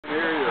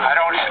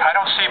I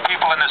don't see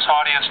people in this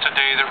audience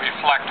today that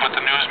reflect what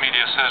the news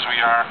media says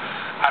we are.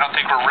 I don't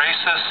think we're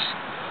racist.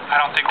 I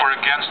don't think we're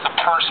against the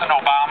person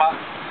Obama.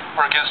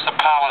 We're against the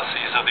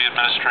policies of the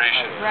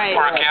administration. Right.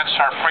 We're against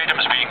our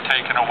freedoms being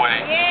taken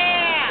away.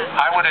 Yeah.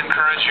 I would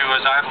encourage you,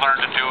 as I've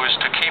learned to do, is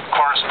to keep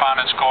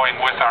correspondence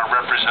going with our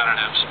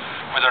representatives,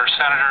 with our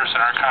senators and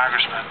our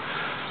congressmen.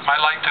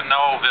 I'd like to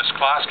know,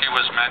 Visklosky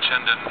was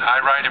mentioned, and I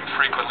write him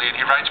frequently, and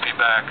he writes me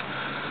back.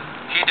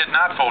 He did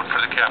not vote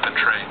for the cap and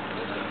trade.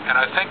 And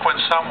I think when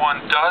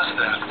someone does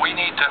that, we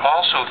need to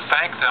also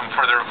thank them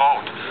for their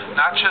vote.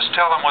 Not just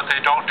tell them what they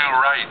don't do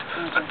right,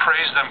 but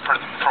praise them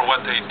for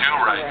what they do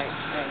right.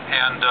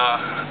 And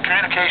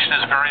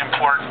communication is very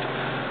important.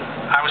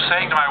 I was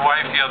saying to my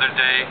wife the other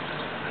day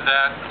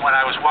that when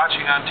I was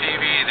watching on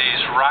TV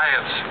these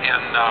riots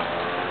in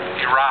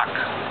Iraq,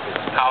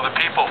 how the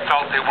people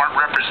felt they weren't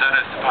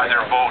represented by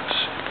their votes.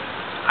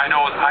 I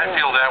know I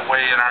feel that way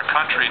in our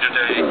country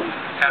today,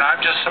 and I'm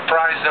just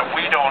surprised that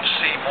we don't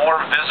see more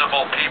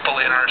visible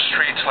people in our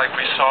streets like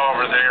we saw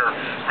over there,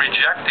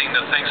 rejecting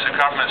the things the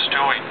government's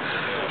doing.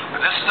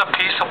 This is a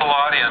peaceable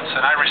audience,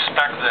 and I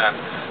respect that,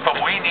 but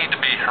we need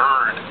to be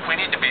heard. We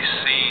need to be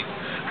seen.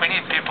 We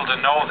need people to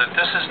know that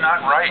this is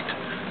not right.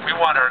 We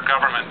want our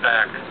government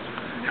back,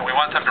 and we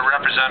want them to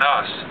represent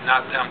us,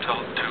 not them to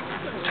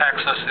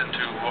tax us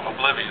into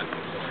oblivion.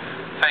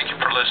 Thank you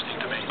for listening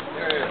to me.